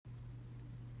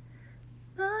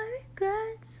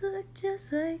regrets look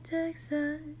just like texts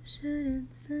I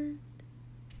shouldn't send.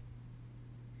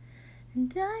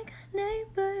 And I got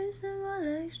neighbors that more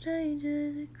like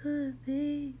strangers, we could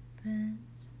be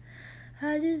friends.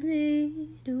 I just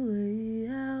need a way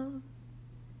out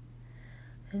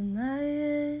of my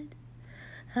head.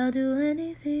 I'll do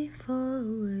anything for a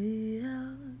way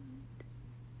out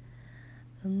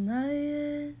of my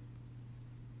head.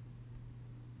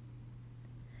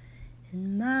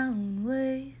 In my own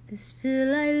way, this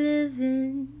feel I live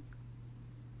in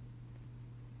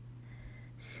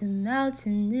some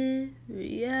alternate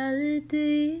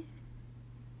reality.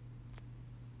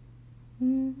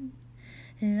 And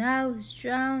I was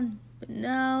drowning, but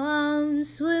now I'm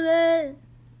swimming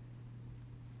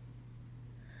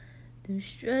through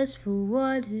stressful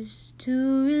waters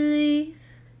to relief.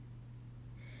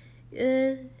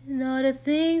 Yeah, and all the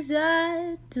things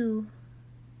I do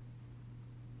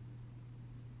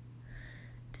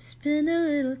to spend a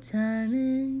little time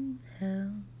in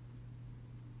hell.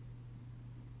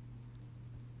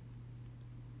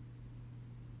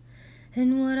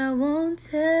 And what I won't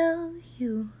tell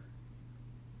you,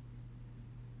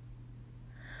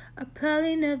 I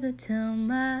probably never tell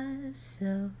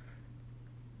myself.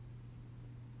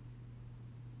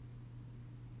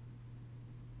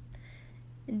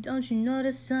 And don't you know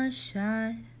the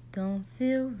sunshine don't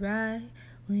feel right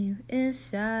when you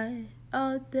inside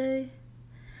all day?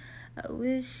 I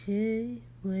wish it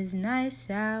was nice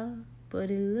out,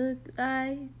 but it looked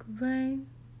like rain.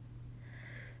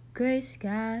 Gray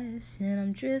skies and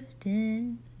I'm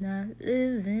drifting, not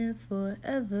living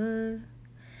forever.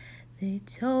 They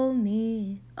told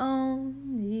me it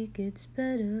only gets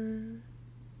better.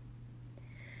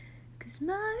 'Cause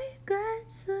my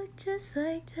regrets look just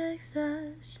like texts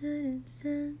I shouldn't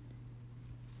send.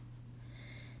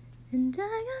 And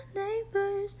I got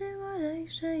neighbors, they were like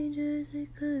strangers, we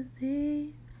could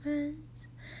be friends.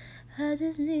 I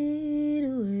just need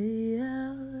a way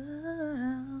out